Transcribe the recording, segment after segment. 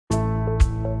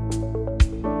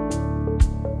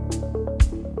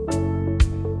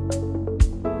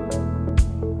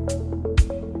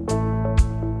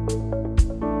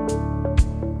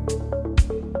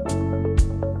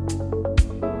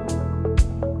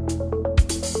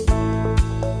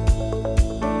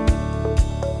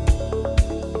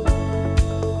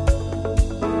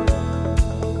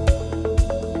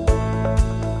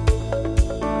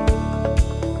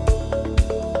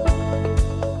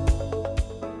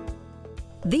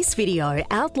This video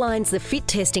outlines the fit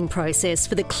testing process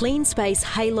for the CleanSpace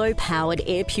Halo-powered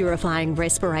air purifying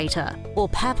respirator, or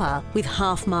PAPR, with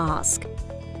half mask.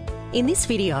 In this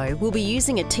video, we'll be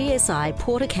using a TSI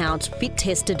PortaCount Fit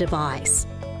Tester device.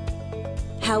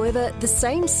 However, the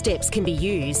same steps can be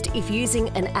used if using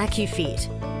an AccuFIT.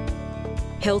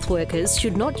 Health workers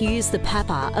should not use the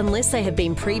PAPR unless they have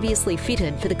been previously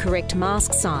fitted for the correct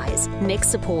mask size, neck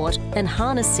support and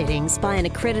harness settings by an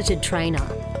accredited trainer.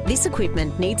 This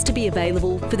equipment needs to be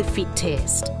available for the fit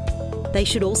test. They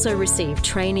should also receive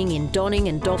training in donning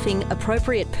and doffing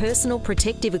appropriate personal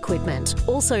protective equipment,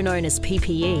 also known as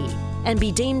PPE, and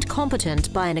be deemed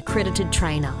competent by an accredited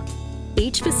trainer.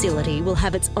 Each facility will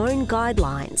have its own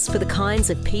guidelines for the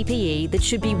kinds of PPE that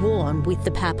should be worn with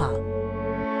the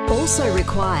PAPR. Also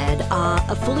required are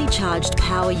a fully charged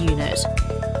power unit,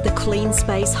 the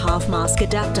CleanSpace half mask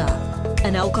adapter,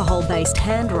 an alcohol-based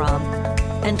hand rub,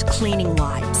 and cleaning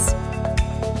wipes.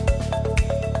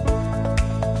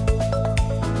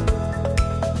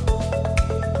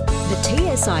 The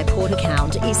TSI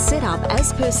PortaCount is set up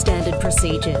as per standard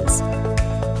procedures.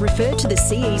 Refer to the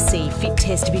CEC Fit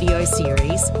Test video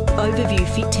series, Overview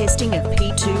Fit Testing of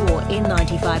P2 or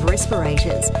N95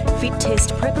 respirators, Fit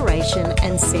Test Preparation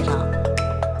and Setup.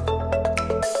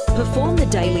 Perform the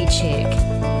daily check.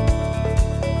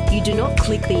 You do not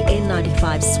click the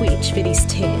N95 switch for this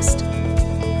test.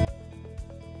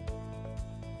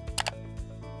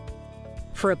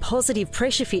 For a positive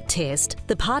pressure fit test,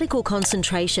 the particle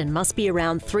concentration must be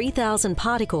around 3,000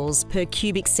 particles per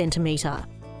cubic centimetre.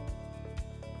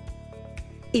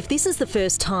 If this is the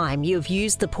first time you have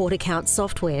used the PortaCount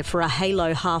software for a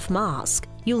Halo half mask,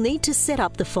 you'll need to set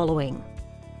up the following.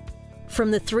 From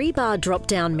the 3-bar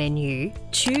drop-down menu,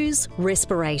 choose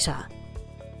Respirator.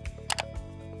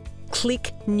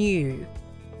 Click New.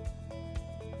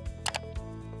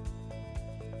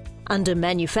 Under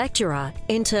Manufacturer,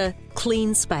 enter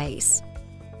CleanSpace.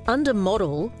 Under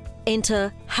Model,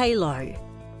 enter Halo.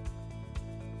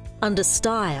 Under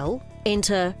Style,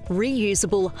 enter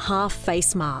Reusable Half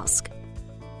Face Mask.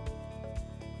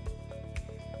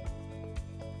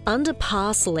 Under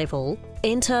Pass Level,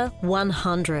 enter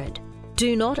 100.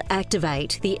 Do not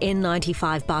activate the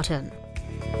N95 button.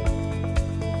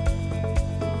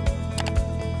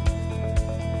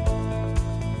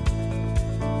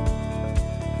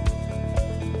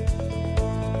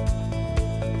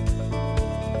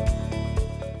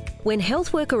 When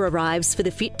health worker arrives for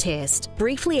the fit test,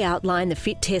 briefly outline the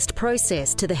fit test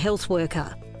process to the health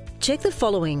worker. Check the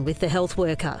following with the health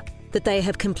worker: that they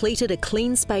have completed a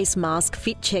CleanSpace mask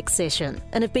fit check session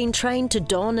and have been trained to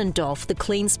don and doff the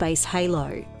CleanSpace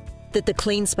Halo. That the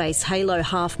CleanSpace Halo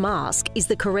half mask is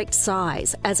the correct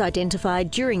size as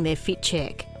identified during their fit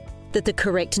check. That the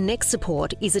correct neck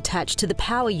support is attached to the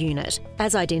power unit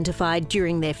as identified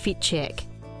during their fit check.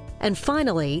 And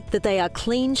finally, that they are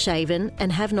clean-shaven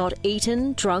and have not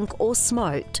eaten, drunk or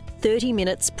smoked 30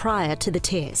 minutes prior to the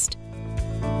test.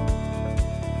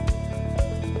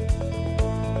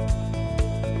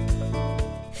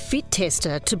 Fit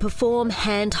tester to perform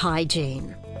hand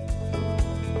hygiene.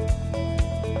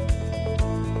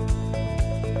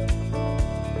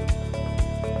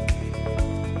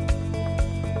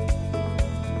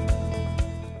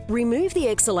 Remove the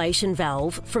exhalation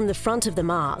valve from the front of the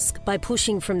mask by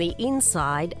pushing from the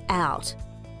inside out.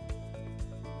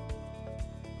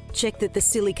 Check that the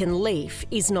silicone leaf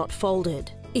is not folded.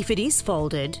 If it is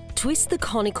folded, twist the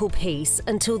conical piece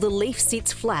until the leaf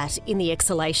sits flat in the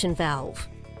exhalation valve.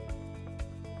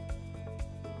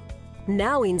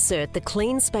 Now insert the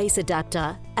CleanSpace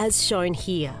adapter as shown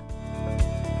here.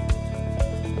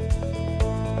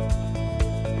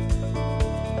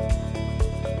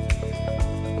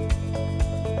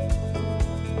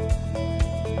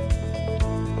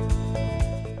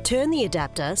 Turn the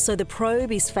adapter so the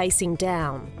probe is facing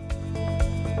down.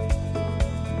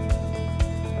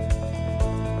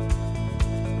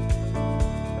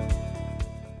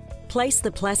 Place the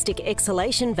plastic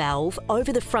exhalation valve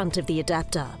over the front of the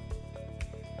adapter.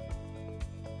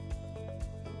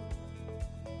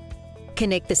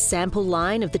 Connect the sample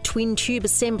line of the twin tube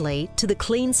assembly to the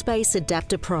CleanSpace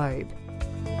adapter probe.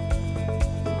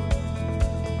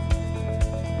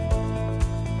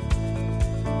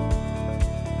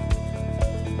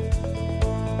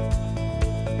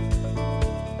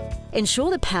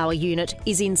 Ensure the power unit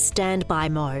is in standby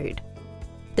mode.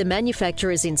 The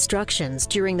manufacturer's instructions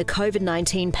during the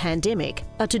COVID-19 pandemic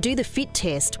are to do the fit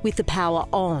test with the power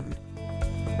on.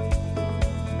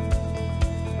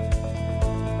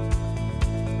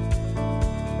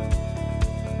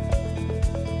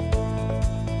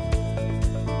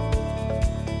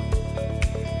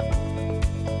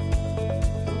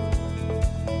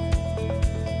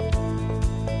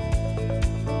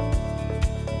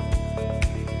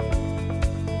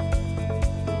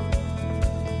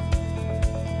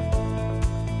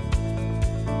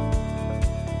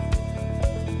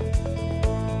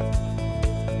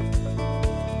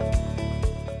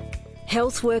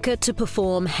 Health worker to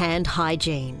perform hand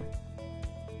hygiene.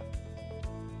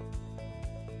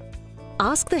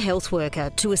 Ask the health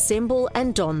worker to assemble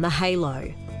and don the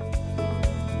halo.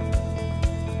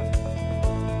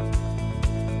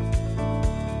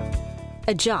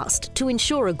 Adjust to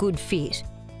ensure a good fit.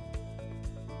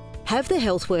 Have the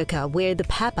health worker wear the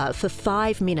PAPR for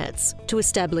 5 minutes to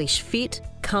establish fit,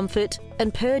 comfort,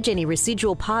 and purge any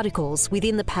residual particles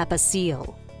within the PAPR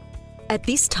seal. At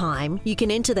this time, you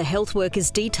can enter the health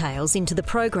worker's details into the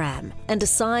program and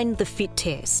assign the fit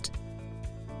test.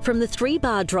 From the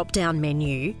 3-bar drop-down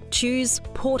menu, choose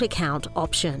PortaCount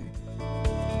option.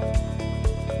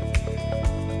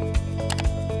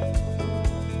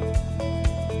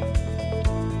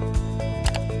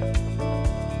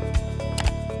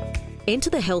 Enter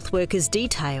the health worker's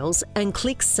details and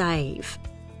click Save.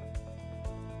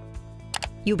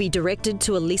 You'll be directed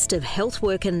to a list of health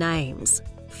worker names.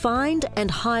 Find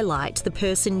and highlight the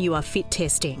person you are fit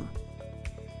testing.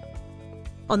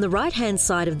 On the right-hand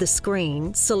side of the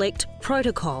screen, select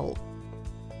Protocol.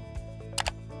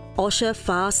 OSHA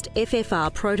Fast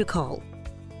FFR Protocol.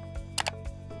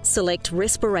 Select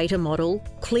Respirator Model,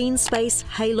 CleanSpace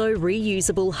Halo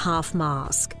Reusable Half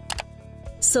Mask.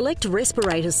 Select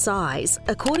respirator size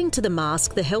according to the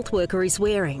mask the health worker is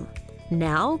wearing.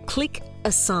 Now click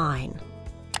Assign.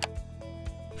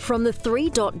 From the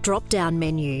 3-dot drop-down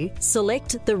menu,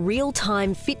 select the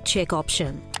Real-Time Fit Check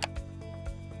option.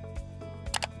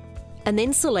 And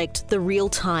then select the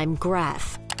Real-Time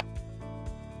Graph.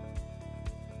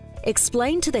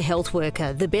 Explain to the health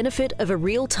worker the benefit of a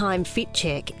real-time fit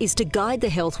check is to guide the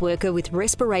health worker with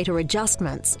respirator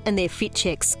adjustments and their fit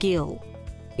check skill.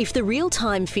 If the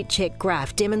real-time fit check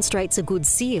graph demonstrates a good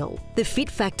seal, the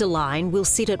fit factor line will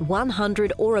sit at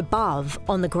 100 or above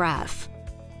on the graph.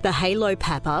 The Halo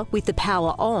PAPR with the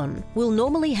power on will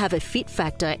normally have a fit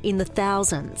factor in the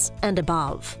thousands and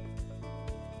above.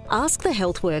 Ask the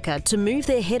health worker to move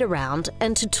their head around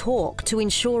and to talk to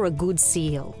ensure a good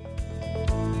seal.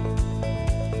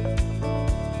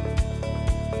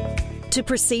 To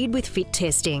proceed with fit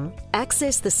testing,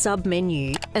 access the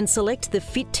sub-menu and select the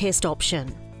Fit Test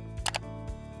option.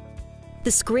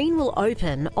 The screen will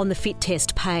open on the Fit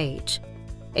Test page.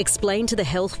 Explain to the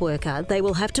health worker they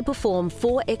will have to perform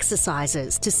 4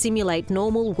 exercises to simulate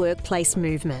normal workplace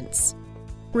movements.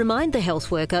 Remind the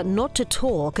health worker not to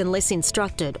talk unless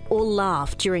instructed or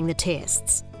laugh during the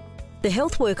tests. The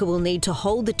health worker will need to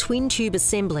hold the twin tube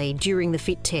assembly during the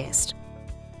fit test.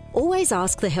 Always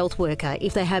ask the health worker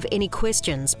if they have any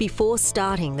questions before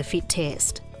starting the fit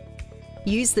test.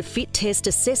 Use the Fit Test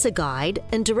Assessor Guide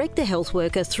and direct the health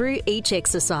worker through each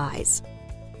exercise.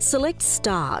 Select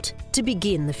Start to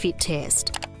begin the fit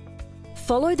test.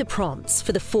 Follow the prompts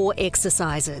for the 4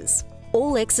 exercises.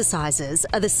 All exercises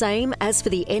are the same as for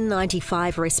the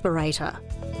N95 respirator.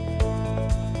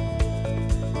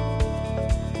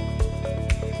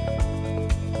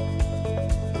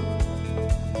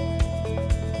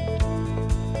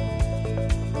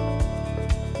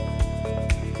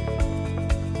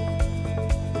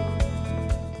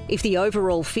 If the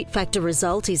overall fit factor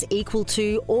result is equal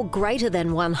to or greater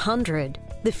than 100,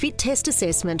 the fit test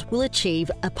assessment will achieve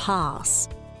a pass.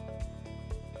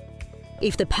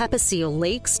 If the PAPR seal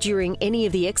leaks during any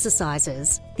of the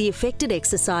exercises, the affected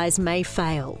exercise may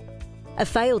fail. A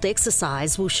failed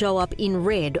exercise will show up in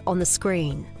red on the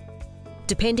screen.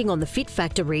 Depending on the fit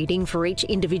factor reading for each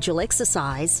individual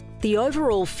exercise, the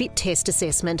overall fit test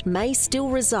assessment may still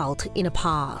result in a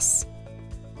pass.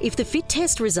 If the fit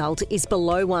test result is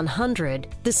below 100,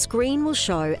 the screen will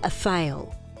show a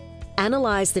fail.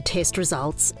 Analyse the test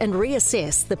results and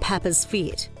reassess the PAPR's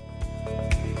fit.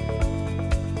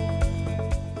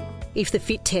 If the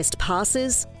fit test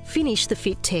passes, finish the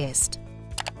fit test.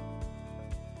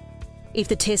 If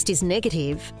the test is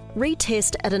negative,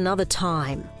 retest at another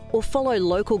time or follow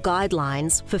local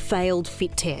guidelines for failed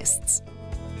fit tests.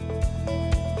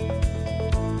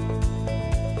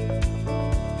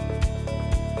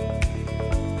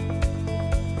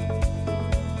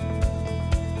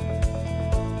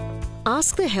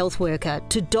 Ask the health worker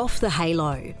to doff the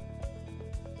halo.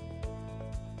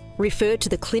 Refer to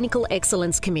the Clinical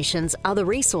Excellence Commission's other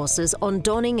resources on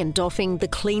donning and doffing the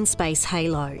CleanSpace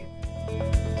halo.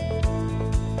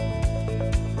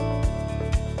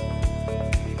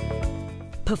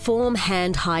 Perform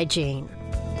hand hygiene.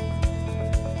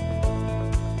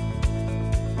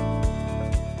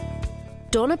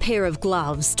 Don a pair of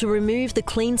gloves to remove the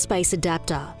CleanSpace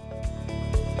adapter.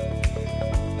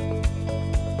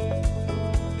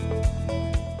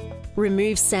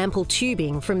 Remove sample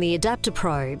tubing from the adapter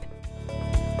probe.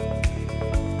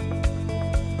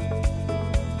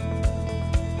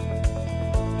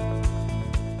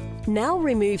 Now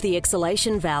remove the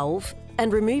exhalation valve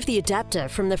and remove the adapter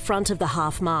from the front of the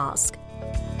half mask.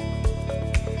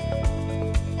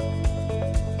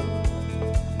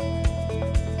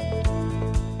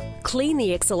 Clean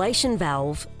the exhalation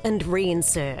valve and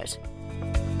reinsert.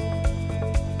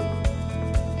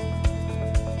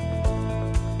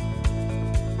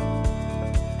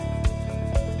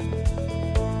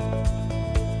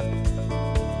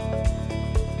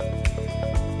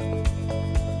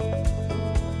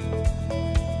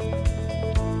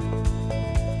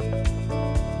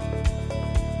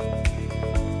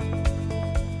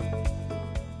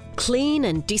 Clean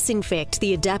and disinfect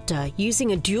the adapter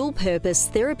using a dual-purpose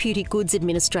Therapeutic Goods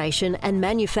Administration and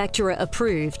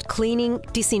manufacturer-approved cleaning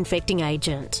disinfecting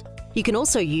agent. You can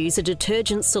also use a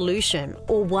detergent solution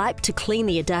or wipe to clean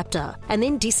the adapter and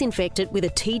then disinfect it with a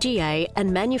TGA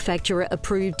and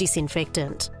manufacturer-approved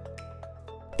disinfectant.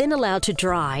 Then allow to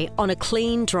dry on a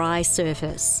clean, dry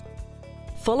surface.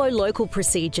 Follow local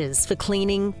procedures for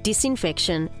cleaning,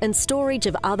 disinfection and storage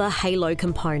of other halo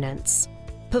components.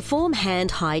 Perform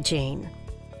hand hygiene.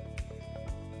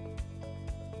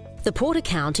 The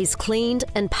PortaCount is cleaned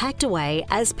and packed away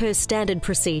as per standard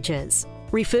procedures.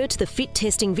 Refer to the fit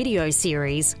testing video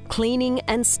series, Cleaning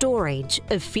and Storage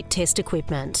of Fit Test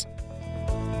Equipment.